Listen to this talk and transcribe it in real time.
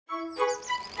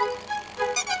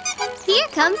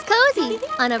comes Cozy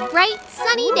on a bright,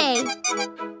 sunny day.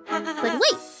 But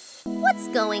wait, what's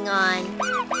going on?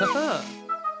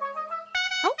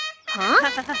 Huh?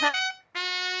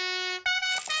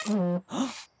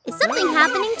 Is something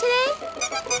happening today?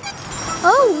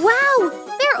 Oh, wow!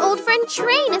 Their old friend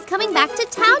Train is coming back to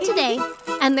town today,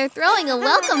 and they're throwing a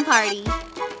welcome party.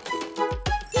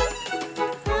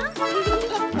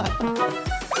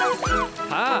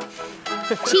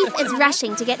 Chief is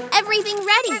rushing to get everything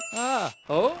ready.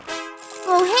 Oh,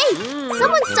 hey!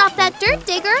 Someone stop that dirt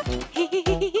digger!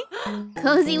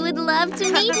 Cozy would love to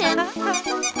meet him.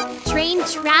 Train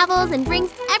travels and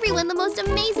brings everyone the most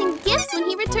amazing gifts when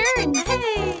he returns.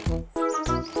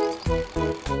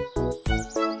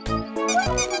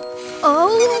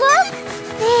 Oh, look!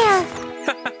 There!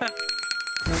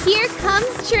 Here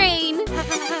comes Train.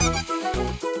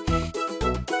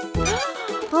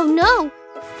 Oh, no!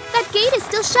 That gate is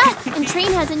still shut, and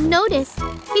Train hasn't noticed.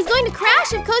 He's going to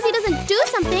crash if Cozy doesn't do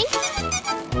something.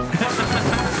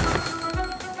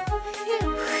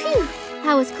 Phew,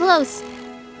 that was close.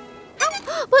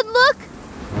 But look!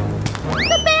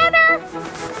 The banner!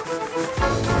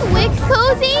 Quick,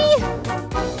 Cozy!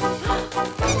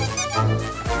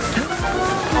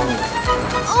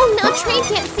 Oh, now Train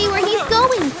can't see where he's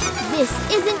going. This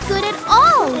isn't good at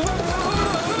all.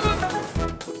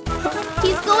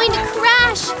 He's going to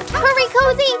crash! Hurry,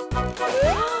 Cozy!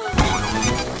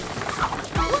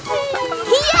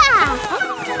 Yeah!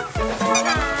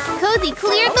 Cozy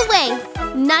cleared the way.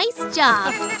 Nice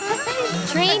job.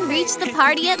 Train reached the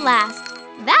party at last.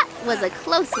 That was a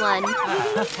close one.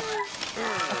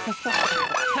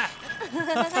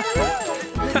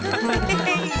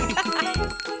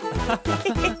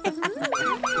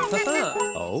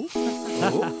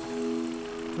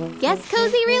 Guess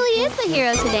Cozy really is the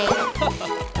hero today.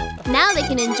 Now they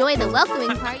can enjoy the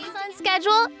welcoming parties on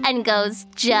schedule and goes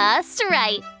just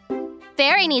right.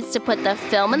 Fairy needs to put the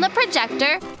film in the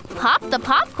projector, pop the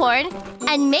popcorn,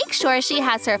 and make sure she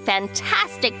has her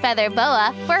fantastic feather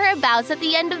boa for her bows at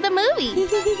the end of the movie.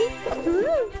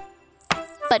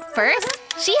 But first,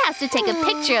 she has to take a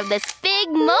picture of this big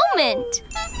moment.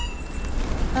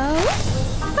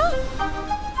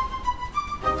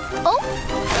 Oh,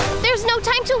 there's no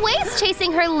time to waste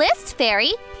chasing her list,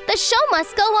 Fairy. The show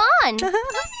must go on.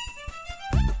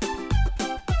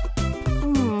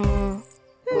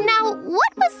 Now,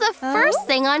 what was the first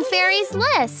thing on Fairy's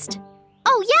list?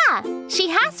 Oh, yeah, she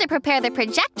has to prepare the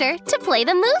projector to play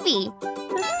the movie.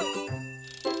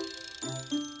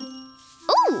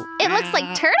 Ooh, it looks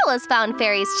like Turtle has found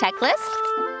Fairy's checklist.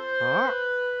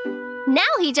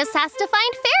 Now he just has to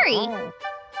find Fairy,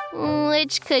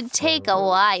 which could take a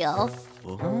while.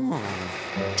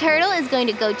 Turtle is going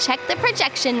to go check the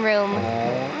projection room.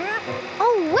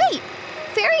 Oh, wait!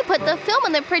 Fairy put the film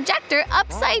on the projector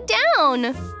upside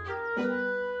down.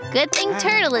 Good thing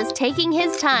Turtle is taking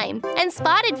his time and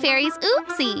spotted Fairy's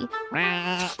oopsie.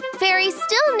 Fairy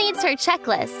still needs her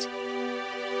checklist.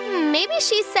 Maybe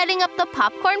she's setting up the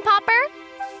popcorn popper?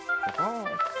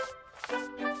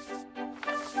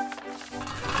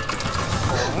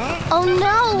 Oh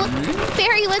no!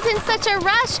 Fairy was in such a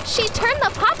rush, she turned the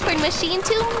popcorn machine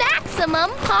to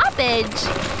maximum poppage.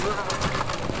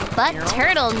 But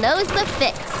Turtle knows the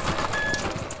fix.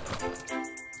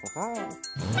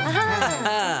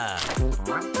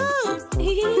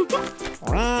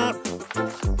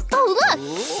 Oh look!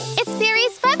 It's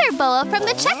Fairy's feather boa from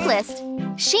the checklist.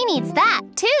 She needs that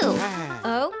too.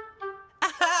 Oh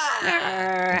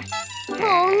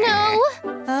no!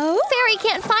 Fairy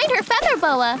can't find her feather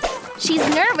boa. She's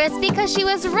nervous because she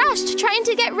was rushed trying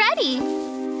to get ready.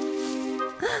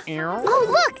 Oh,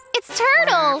 look! It's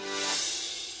Turtle!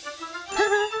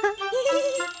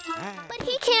 But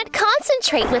he can't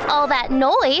concentrate with all that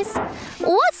noise.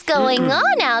 What's going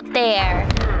on out there?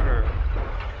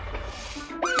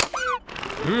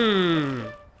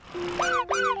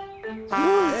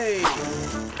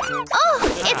 Oh,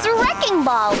 it's Wrecking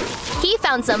Ball! He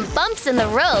found some bumps in the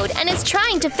road and is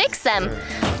trying to fix them,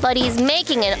 but he's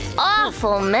making an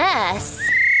awful mess.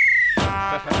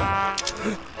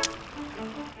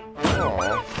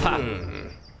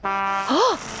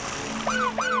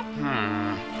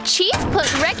 Chief put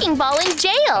Wrecking Ball in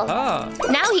jail.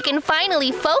 Now he can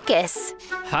finally focus.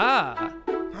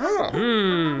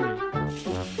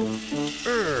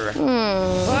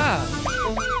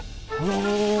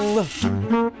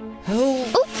 Ooh,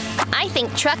 I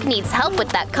think Truck needs help with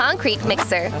that concrete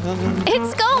mixer.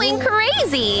 It's going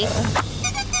crazy.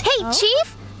 Hey,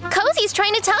 Chief! Cozy's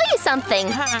trying to tell you something.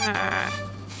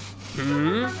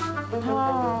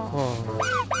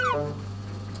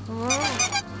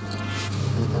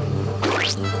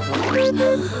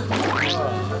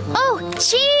 Oh,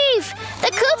 Chief!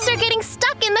 The coops are getting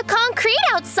stuck in the concrete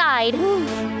outside.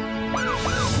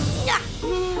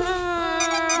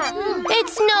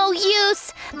 It's no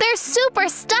use. They're super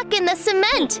stuck in the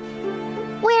cement.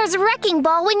 Where's Wrecking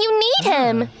Ball when you need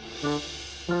him?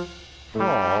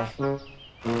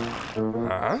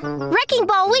 Wrecking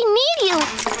Ball, we need you!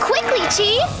 Quickly,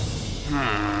 Chief!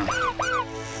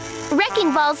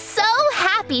 Wrecking Ball's so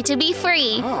happy to be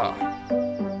free.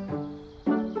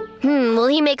 Will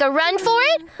he make a run for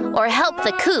it or help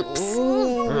the coops?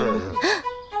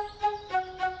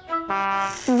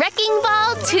 Wrecking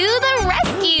Ball to the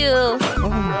rescue!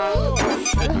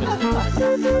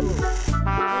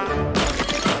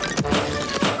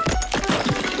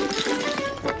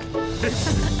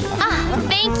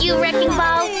 Thank you, Wrecking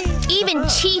Ball. Even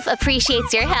Chief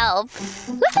appreciates your help.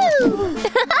 Woohoo!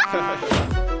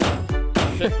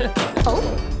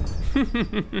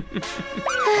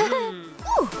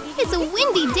 It's a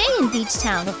windy day in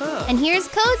Beachtown. And here's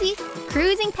Cozy,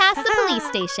 cruising past the police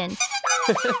station.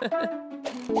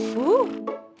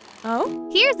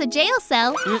 Here's the jail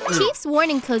cell. Chief's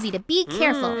warning Cozy to be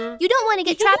careful. You don't want to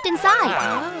get trapped inside.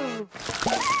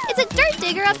 It's a dirt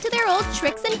digger up to their old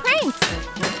tricks and pranks.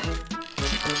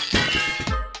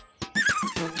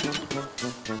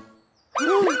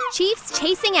 Chief's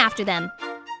chasing after them.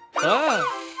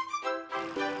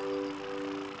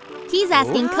 He's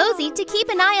asking Cozy to keep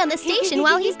an eye on the station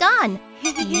while he's gone.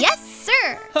 Yes,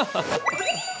 sir!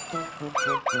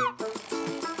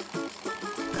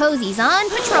 Cozy's on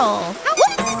patrol.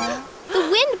 Whoops! The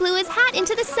wind blew his hat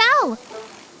into the cell.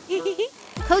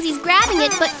 Cozy's grabbing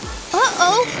it, but...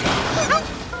 Uh-oh!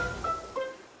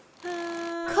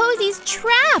 Cozy's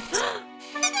trapped!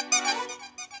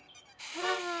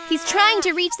 He's trying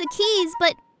to reach the keys,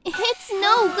 but it's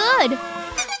no good.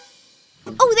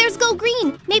 Oh, there's Go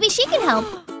Green. Maybe she can help.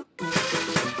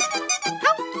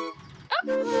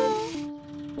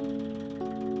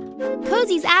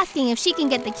 Cozy's asking if she can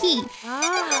get the key.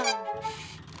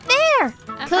 There!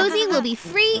 Cozy will be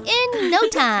free in no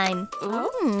time.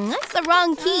 That's the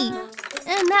wrong key.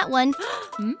 And that one.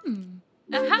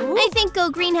 I think Go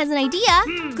Green has an idea.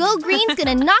 Go Green's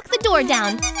gonna knock the door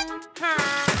down.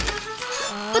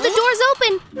 But the door's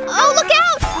open! Oh, look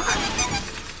out!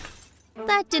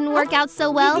 That didn't work out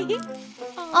so well.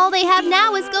 All they have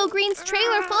now is Go Green's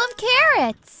trailer full of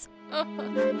carrots. Oh,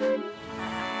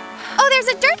 there's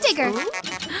a dirt digger!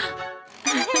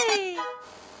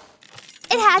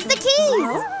 It has the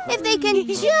keys! If they can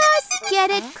just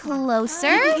get it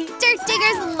closer. Dirt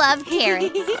diggers love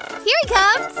carrots. Here he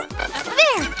comes!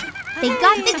 There! They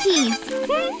got the keys.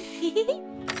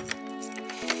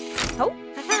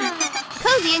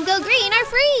 Cozy and Go Green are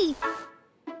free!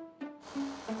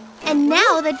 And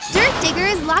now the dirt digger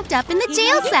is locked up in the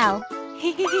jail cell.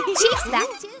 Chief's back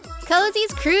too.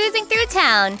 Cozy's cruising through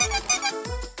town.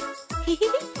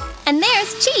 And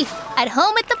there's Chief at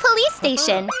home at the police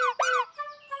station.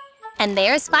 And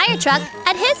there's Fire Truck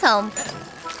at his home.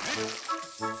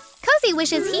 Cozy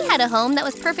wishes he had a home that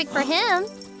was perfect for him.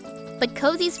 But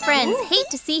Cozy's friends hate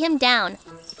to see him down.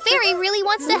 Fairy really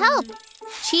wants to help.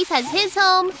 Chief has his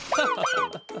home.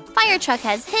 Fire Truck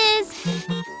has his.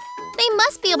 They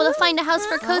must be able to find a house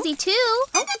for Cozy too.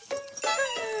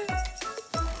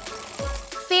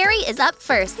 Fairy is up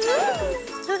first.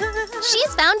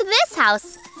 She's found this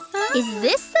house. Is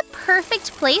this the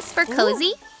perfect place for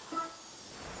Cozy?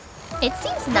 It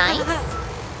seems nice.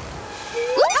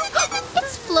 Oops!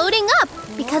 It's floating up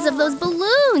because of those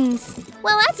balloons.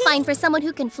 Well, that's fine for someone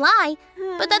who can fly,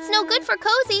 but that's no good for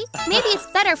Cozy. Maybe it's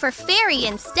better for Fairy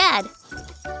instead.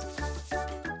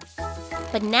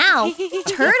 But now,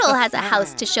 Turtle has a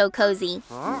house to show Cozy.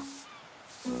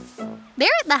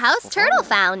 They're at the house Turtle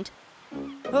found.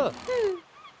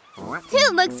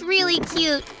 It looks really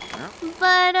cute.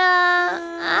 But,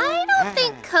 I don't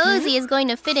think Cozy is going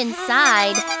to fit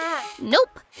inside.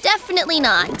 Nope, definitely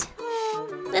not.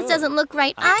 This doesn't look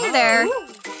right either.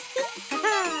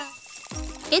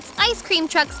 It's Ice Cream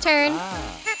Truck's turn.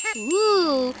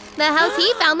 Ooh, the house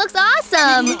he found looks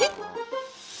awesome.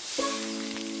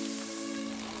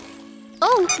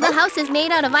 Oh, the house is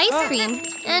made out of ice cream,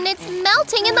 and it's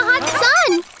melting in the hot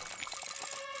sun.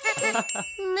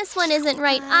 This one isn't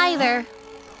right either.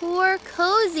 Poor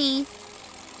Cozy.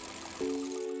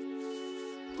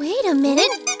 Wait a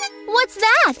minute. What's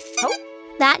that?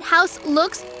 That house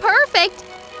looks perfect.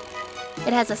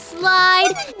 It has a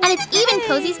slide, and it's even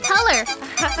Cozy's color.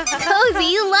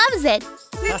 Cozy loves it.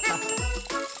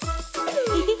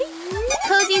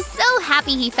 Cozy's so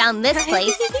happy he found this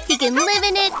place. He can live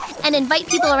in it and invite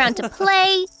people around to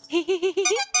play.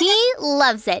 He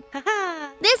loves it.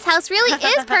 This house really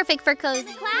is perfect for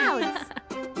cozy clouds.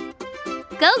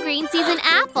 Go Green sees an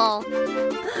apple.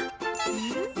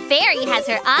 Fairy has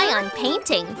her eye on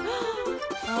painting.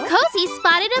 Cozy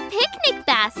spotted a picnic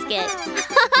basket.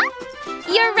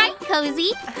 You're right,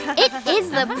 Cozy. It is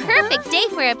the perfect day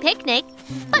for a picnic.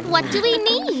 But what do we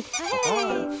need?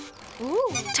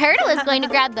 Turtle is going to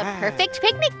grab the perfect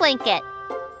picnic blanket.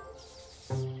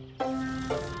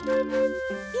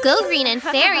 Go Green and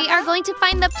Fairy are going to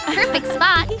find the perfect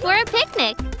spot for a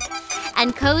picnic.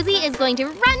 And Cozy is going to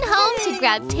run home to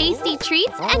grab tasty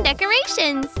treats and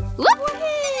decorations. Whoop!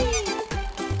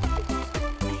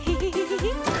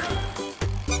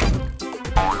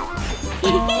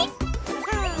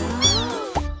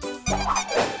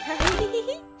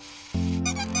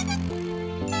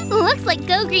 Looks like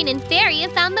Go Green and Fairy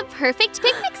have found the perfect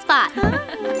picnic spot.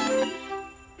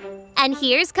 And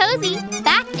here's Cozy,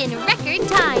 back in record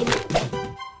time.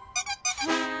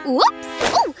 Whoops!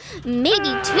 Oh,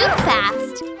 maybe too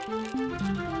fast.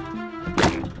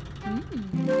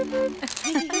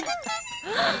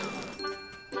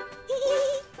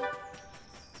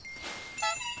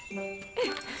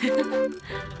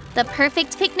 The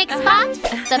perfect picnic spot,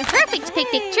 the perfect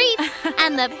picnic treats,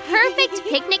 and the perfect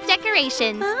picnic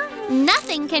decorations.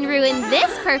 Nothing can ruin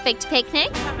this perfect picnic.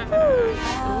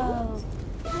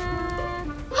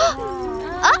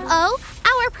 Uh-oh!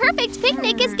 Our perfect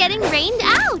picnic is getting rained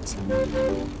out!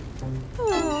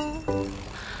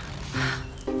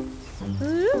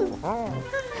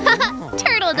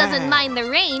 Turtle doesn't mind the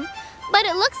rain, but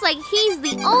it looks like he's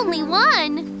the only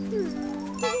one.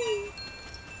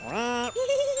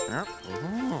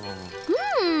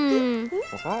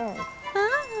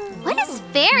 What is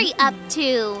Fairy up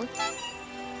to?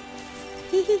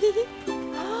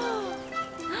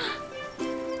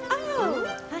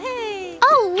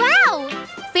 Oh, wow!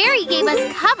 Fairy gave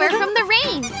us cover from the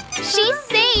rain. She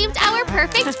saved our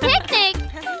perfect picnic.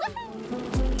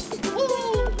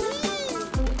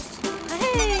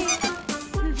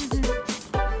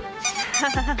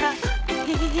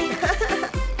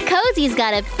 Cozy's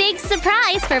got a big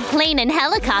surprise for Plane and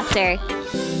Helicopter.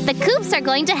 The Coupes are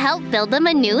going to help build them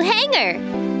a new hangar.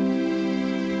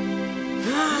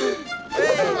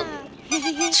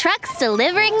 Trucks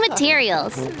delivering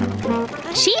materials.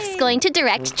 Chief's going to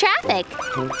direct traffic.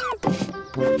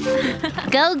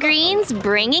 Go Green's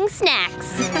bringing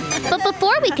snacks. But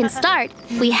before we can start,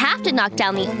 we have to knock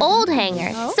down the old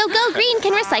hangar so Go Green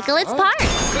can recycle its parts.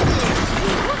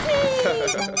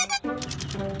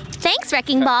 Thanks,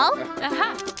 Wrecking Ball.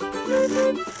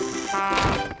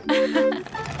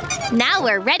 Now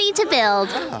we're ready to build.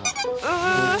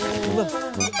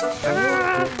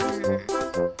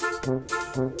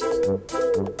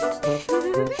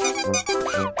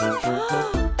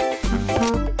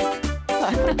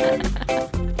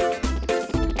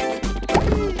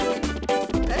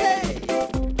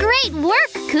 Great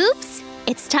work, Coupes!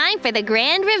 It's time for the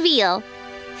grand reveal.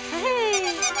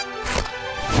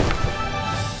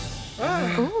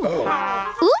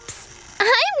 Oops!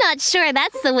 I'm not sure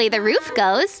that's the way the roof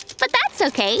goes, but that's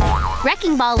okay.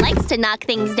 Wrecking Ball likes to knock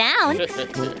things down.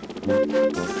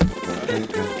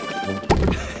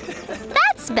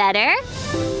 That's better.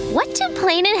 What do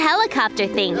Plane and Helicopter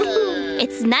think?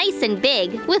 It's nice and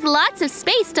big, with lots of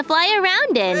space to fly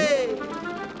around in.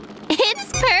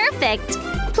 It's perfect!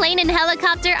 Plane and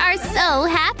Helicopter are so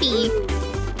happy.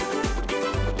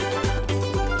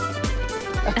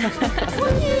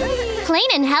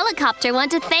 Plane and Helicopter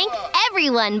want to thank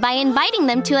everyone by inviting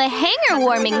them to a hangar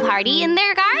warming party in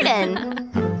their garden.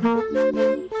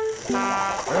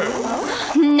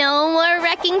 No more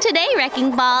wrecking today,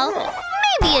 Wrecking Ball.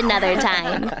 Maybe another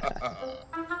time.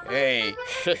 Hey.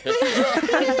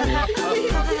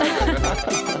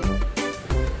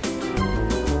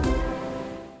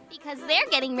 Because they're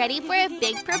getting ready for a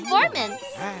big performance.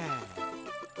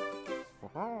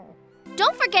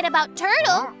 Don't forget about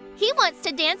Turtle. He wants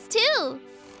to dance too.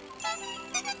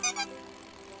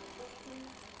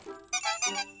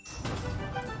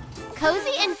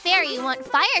 Cozy and Fairy want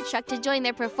Fire Truck to join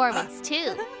their performance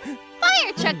too.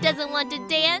 Fire Truck doesn't want to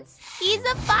dance. He's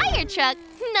a fire truck,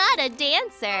 not a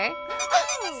dancer.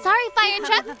 Sorry, Fire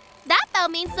Truck. That bell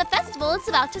means the festival is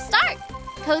about to start.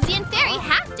 Cozy and Fairy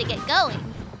have to get going.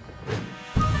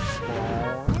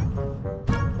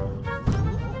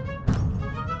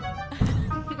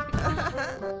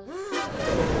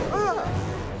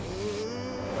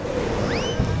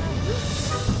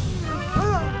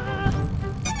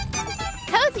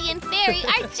 Cozy and Fairy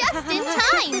are just in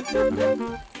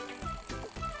time.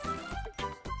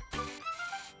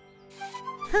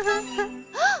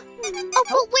 Oh,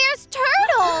 but where's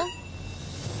Turtle?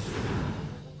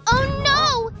 Oh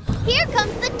no! Here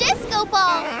comes the disco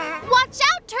ball! Watch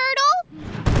out, Turtle!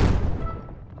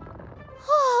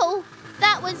 Oh,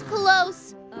 that was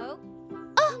close.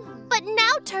 Oh, but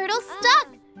now Turtle's stuck.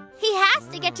 He has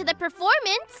to get to the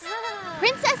performance.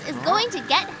 Princess is going to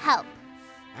get help.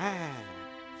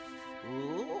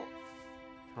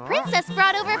 Princess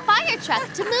brought over Fire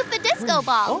Truck to move the disco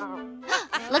ball.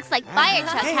 Looks like Fire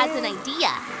Truck has an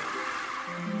idea.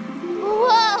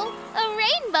 Whoa, a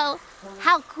rainbow!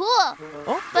 How cool!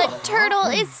 But Turtle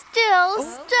is still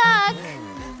stuck.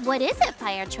 What is it,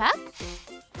 Fire Truck?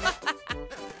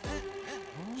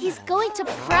 He's going to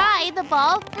pry the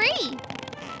ball free.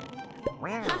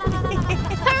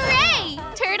 Hooray!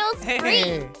 Turtle's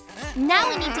free. Now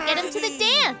we need to get him to the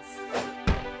dance.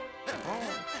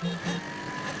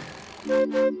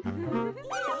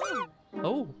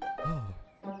 Oh.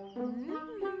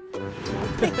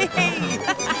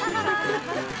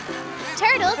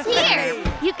 Turtle's here.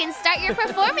 You can start your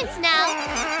performance now.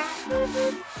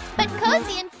 But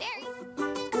Cozy and Fairy...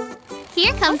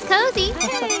 Here comes Cozy.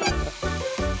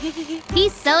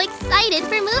 He's so excited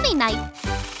for movie night.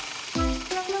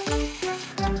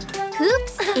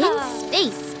 Coupes in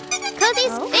Space.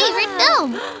 Cozy's favorite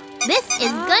film. This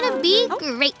is gonna be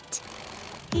great.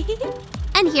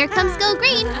 And here comes Go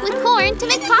Green with corn to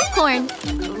make popcorn.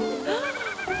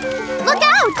 Look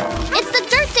out! It's the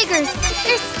dirt diggers!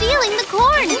 They're stealing the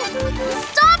corn!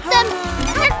 Stop them!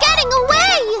 They're getting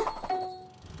away!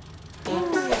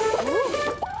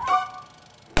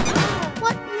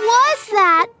 What was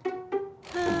that?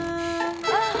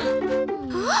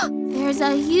 There's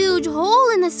a huge hole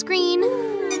in the screen.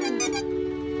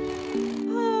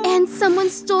 And someone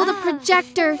stole the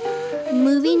projector.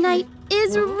 Movie night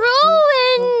is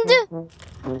ruined!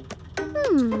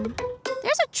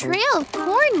 There's a trail of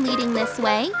corn leading this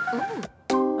way.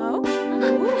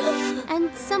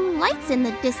 And some lights in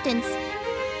the distance.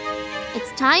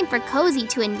 It's time for Cozy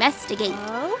to investigate.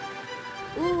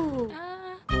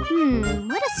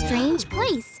 What a strange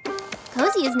place.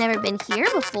 Cozy has never been here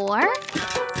before.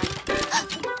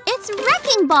 It's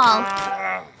Wrecking Ball.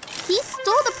 He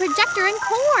stole the projector and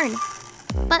corn.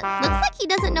 But looks like he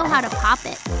doesn't know how to pop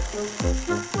it.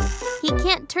 He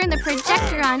can't turn the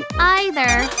projector on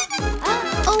either.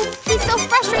 Oh, he's so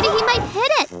frustrated he might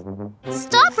hit it.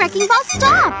 Stop, Wrecking Ball,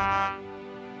 stop!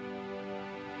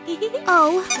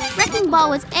 Oh, Wrecking Ball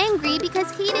was angry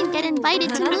because he didn't get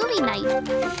invited to movie night.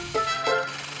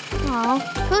 Oh,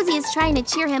 Cozy is trying to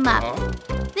cheer him up.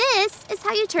 This is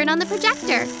how you turn on the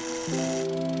projector.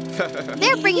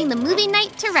 They're bringing the movie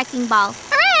night to Wrecking Ball.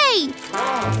 Hooray!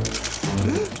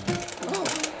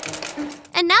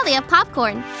 And now they have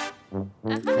popcorn.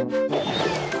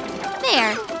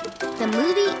 There. The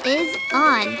movie is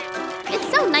on. It's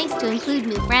so nice to include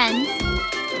new friends.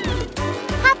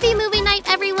 Happy movie night,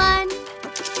 everyone!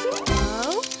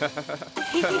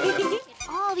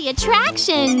 All the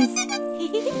attractions!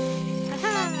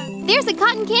 There's a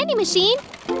cotton candy machine!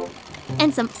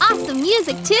 And some awesome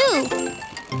music, too!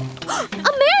 A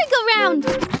merry-go-round!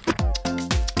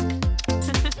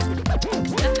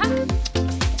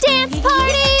 Dance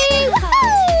party!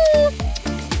 Woohoo!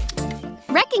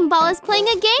 Wrecking Ball is playing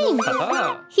a game.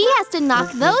 He has to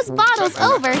knock those bottles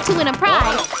over to win a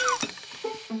prize.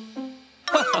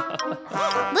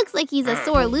 Looks like he's a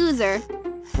sore loser.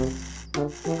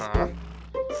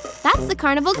 That's the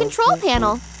carnival control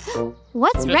panel.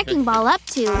 What's Wrecking Ball up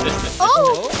to?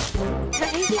 Oh!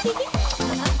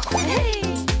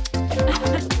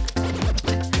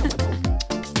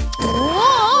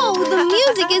 Whoa! The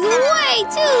music is way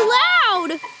too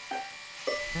loud!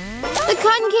 The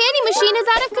cotton candy machine is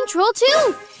out of control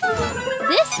too!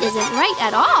 This isn't right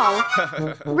at all!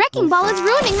 Wrecking Ball is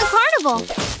ruining the carnival!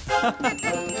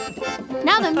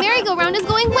 Now the merry-go-round is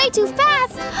going way too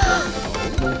fast!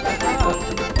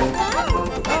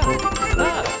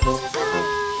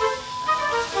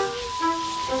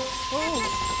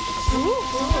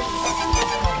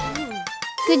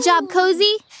 Good job,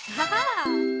 Cozy!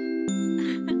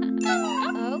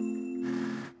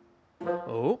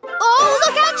 Oh,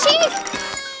 look out, Chief!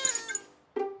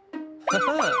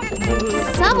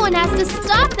 Someone has to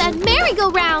stop that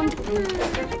merry-go-round!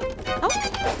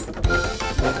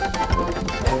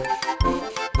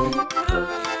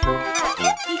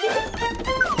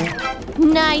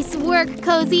 Nice work,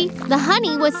 Cozy! The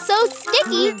honey was so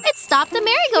sticky, it stopped the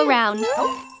merry-go-round.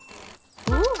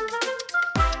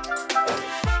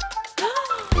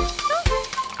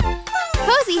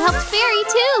 Cozy helped Fairy,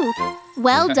 too!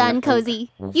 Well done,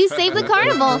 Cozy. You saved the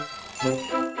carnival.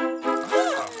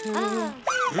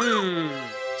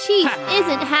 Chief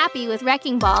isn't happy with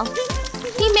Wrecking Ball.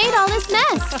 He made all this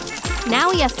mess. Now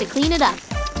he has to clean it up.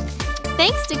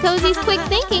 Thanks to Cozy's quick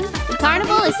thinking, the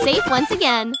carnival is safe once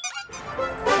again.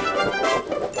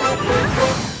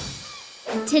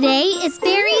 Today is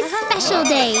Fairy's special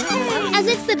day, as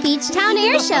it's the Beachtown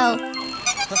Air Show.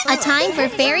 A time for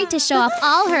Fairy to show off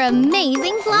all her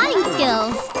amazing flying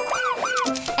skills.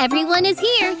 Everyone is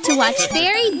here to watch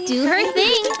Fairy do her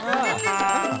thing.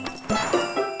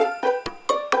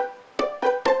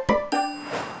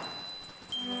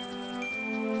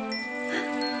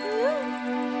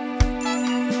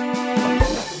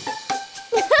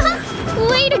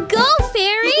 Way to go,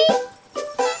 Fairy!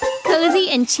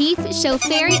 Cozy and Chief show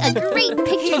Fairy a great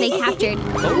picture they captured,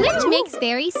 which makes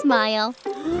Fairy smile.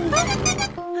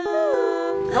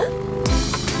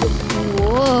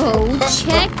 Whoa,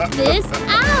 check this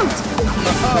out!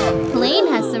 Plane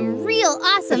has some real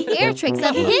awesome air tricks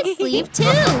up his sleeve, too!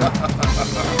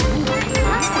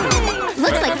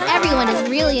 Looks like everyone is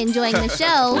really enjoying the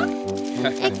show.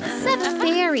 Except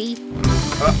Fairy.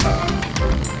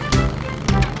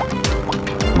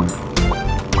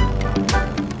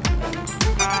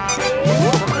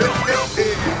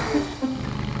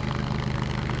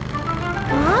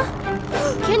 Huh?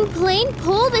 Can Plane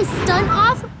pull this stunt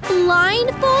off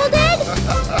blindfolded?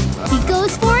 He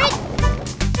goes for it.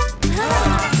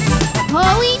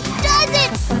 Oh, he does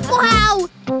it! Wow!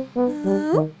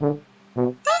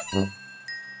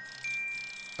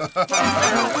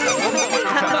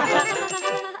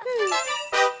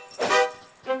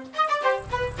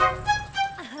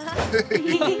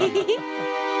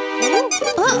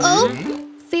 Uh-oh!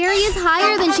 Fairy is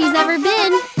higher than she's ever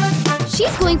been.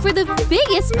 She's going for the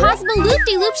biggest possible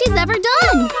loop-de-loop she's ever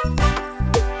done.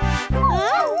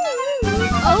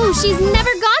 Oh, she's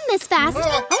never gone this fast.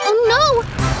 Oh no!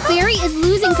 Fairy is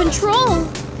losing control.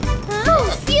 Oh,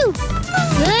 phew!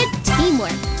 Good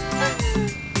teamwork.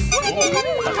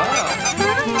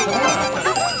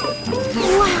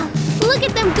 Wow! Look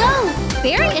at them go!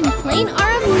 Fairy and Plane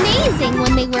are amazing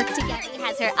when they work together. Fairy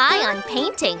has her eye on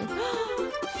painting.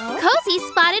 Cozy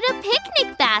spotted a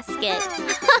picnic basket.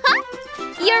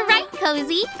 You're right,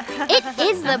 Cozy. It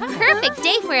is the perfect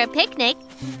day for a picnic.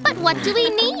 But what do we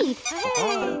need?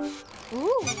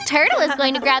 Turtle is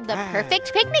going to grab the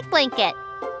perfect picnic blanket.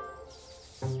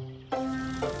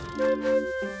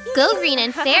 Go Green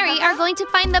and Fairy are going to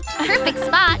find the perfect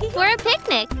spot for a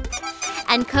picnic.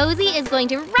 And Cozy is going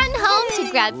to run home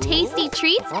to grab tasty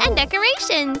treats and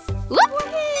decorations. Whoop!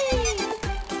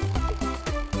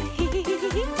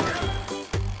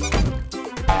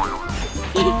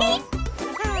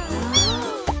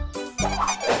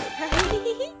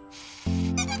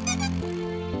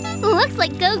 Looks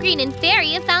like Go Green and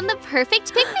Fairy have found the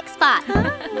perfect picnic spot.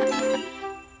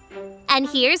 And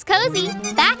here's Cozy,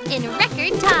 back in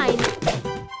record time.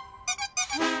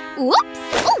 Whoops!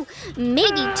 Oh,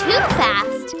 maybe too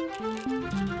fast.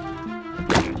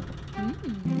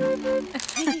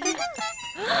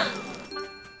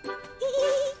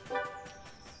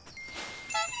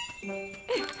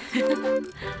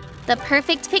 The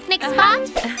perfect picnic spot,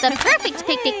 the perfect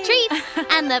picnic treats,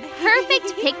 and the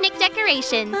perfect picnic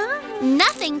decorations.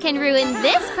 Nothing can ruin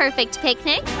this perfect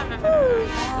picnic.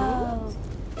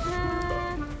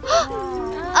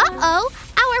 Uh-oh!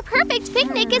 Our perfect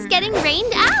picnic is getting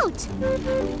rained out.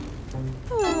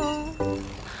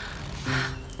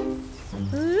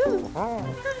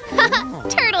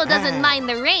 Turtle doesn't mind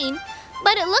the rain,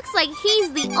 but it looks like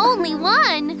he's the only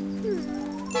one.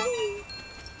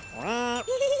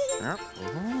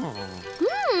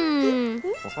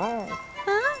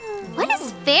 What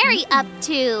is Fairy up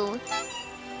to?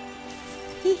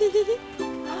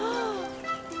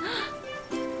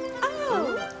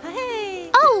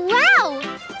 Oh, wow!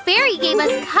 Fairy gave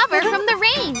us cover from the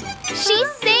rain. She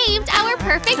saved our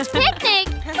perfect picnic.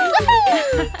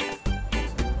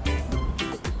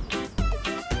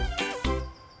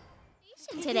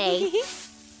 Today.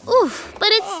 Oof,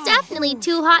 but it's definitely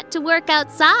too hot to work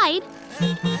outside.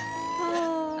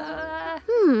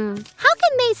 How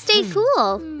can they stay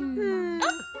cool?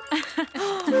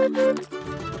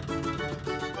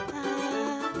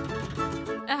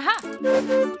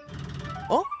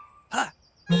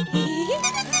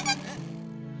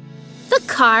 The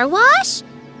car wash?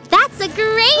 That's a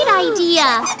great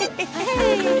idea!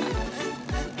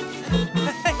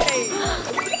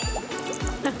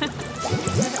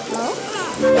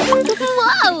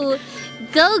 Whoa!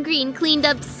 Go Green cleaned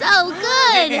up so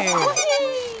good!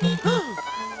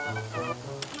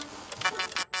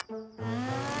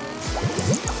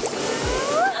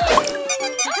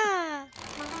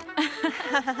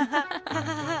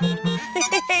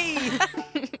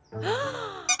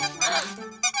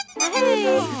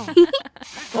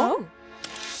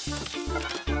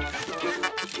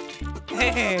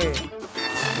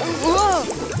 Whoa!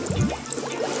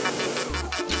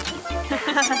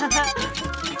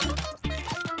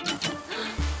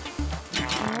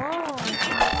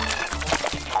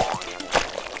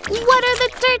 What are the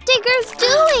dirt diggers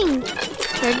doing?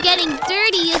 They're getting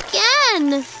dirty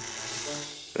again.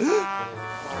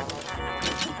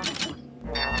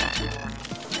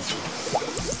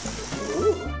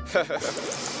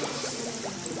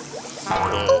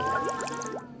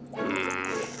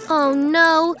 Oh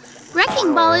no,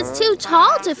 Wrecking Ball is too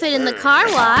tall to fit in the car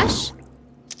wash.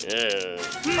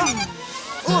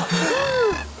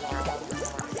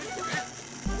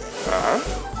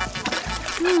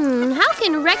 How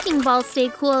can Wrecking Ball stay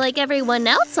cool like everyone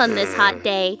else on this hot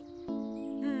day?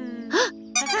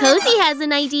 Cozy has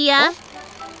an idea.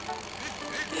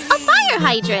 A fire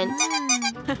hydrant.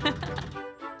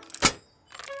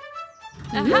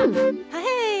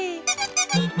 Hey!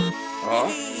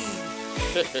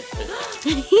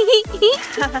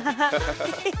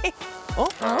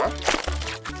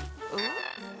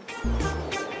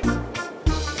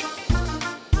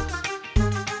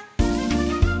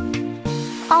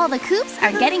 All the Coupes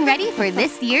are getting ready for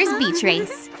this year's beach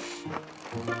race.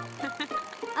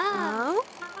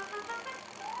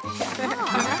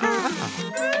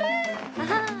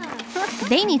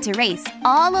 They need to race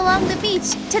all along the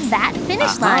beach to that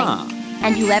finish line.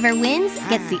 And whoever wins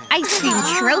gets the ice cream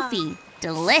trophy.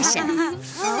 Delicious.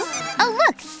 Oh,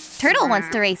 look! Turtle wants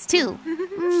to race too.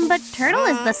 But Turtle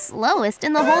is the slowest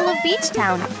in the whole of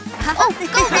Beachtown. Oh, go,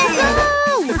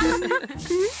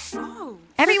 go, go!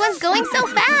 Everyone's going so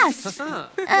fast.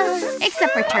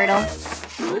 Except for Turtle.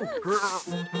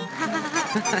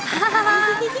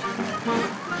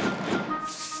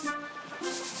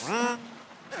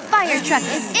 Fire truck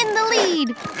is in the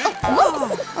lead. Oh,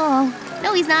 whoops. Oh,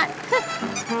 no, he's not.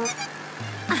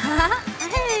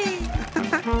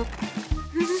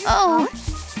 Oh,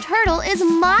 Turtle is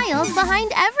miles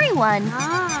behind everyone.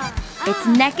 It's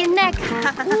neck and neck.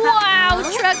 Wow,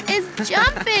 truck is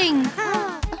jumping.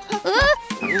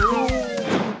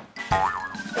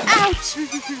 Ouch!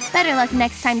 Better luck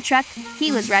next time, Truck.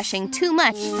 He was rushing too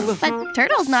much, but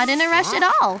Turtle's not in a rush at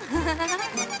all.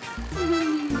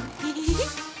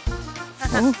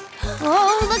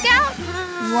 Oh, look out!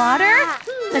 Water?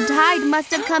 The tide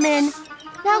must have come in.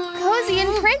 Now Cozy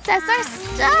and Princess are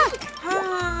stuck.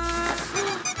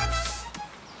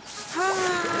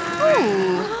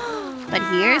 Ooh. But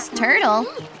here's Turtle.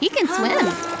 He can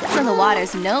swim, so the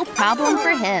water's no problem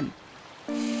for him.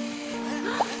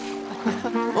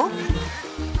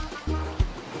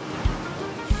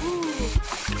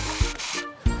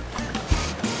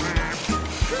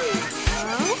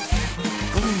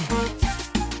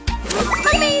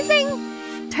 Amazing!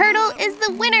 Turtle is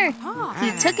the winner.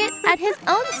 He took it at his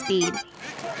own speed.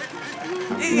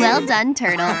 Well done,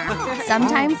 Turtle.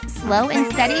 Sometimes slow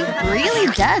and steady really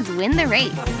does win the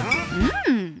race.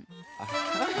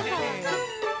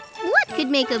 What could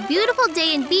make a beautiful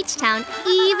day in Beachtown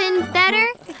even better?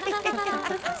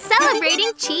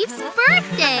 Celebrating Chief's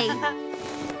birthday!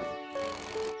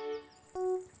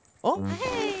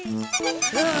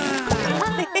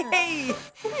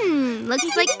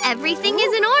 Looks like everything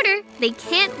is in order. They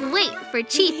can't wait for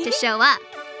Chief to show up.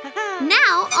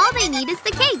 Now, all they need is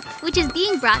the cake, which is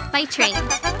being brought by train.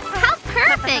 How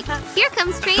perfect! Here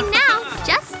comes train now,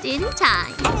 just in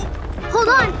time. Hold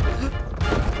on!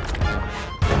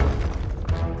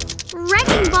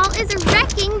 Wrecking Ball is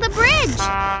wrecking the bridge!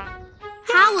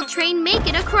 How will train make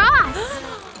it across?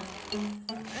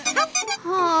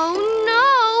 Oh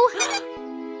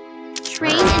no!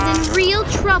 Train is in real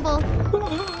trouble.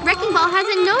 Wrecking Ball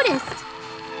hasn't noticed.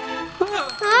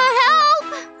 Help!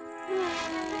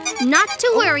 Not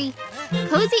to worry.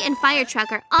 Cozy and Fire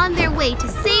Truck are on their way to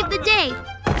save the day.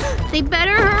 They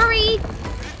better hurry.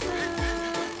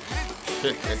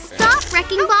 Stop,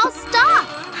 Wrecking Ball, stop!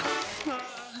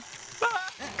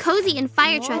 Cozy and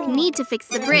Fire Truck need to fix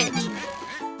the bridge.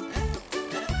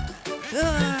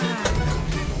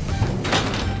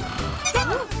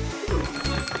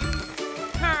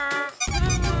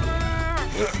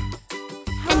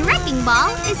 And Wrecking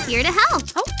Ball is here to help.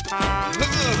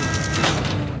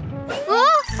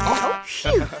 Oh,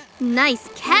 phew. Nice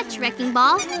catch, Wrecking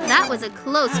Ball. That was a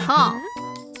close call.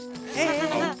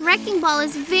 Wrecking Ball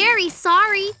is very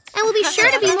sorry and will be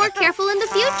sure to be more careful in the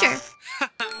future.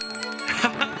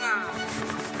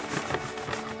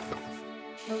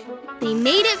 They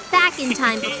made it back in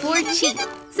time before Chief,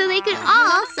 so they could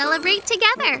all celebrate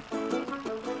together.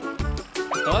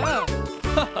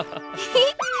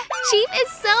 Chief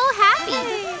is so happy.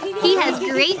 He has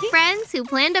great friends who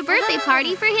planned a birthday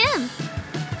party for him.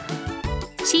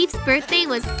 Chief's birthday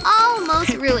was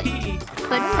almost ruined,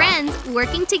 but friends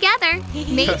working together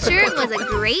made sure it was a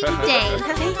great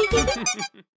day.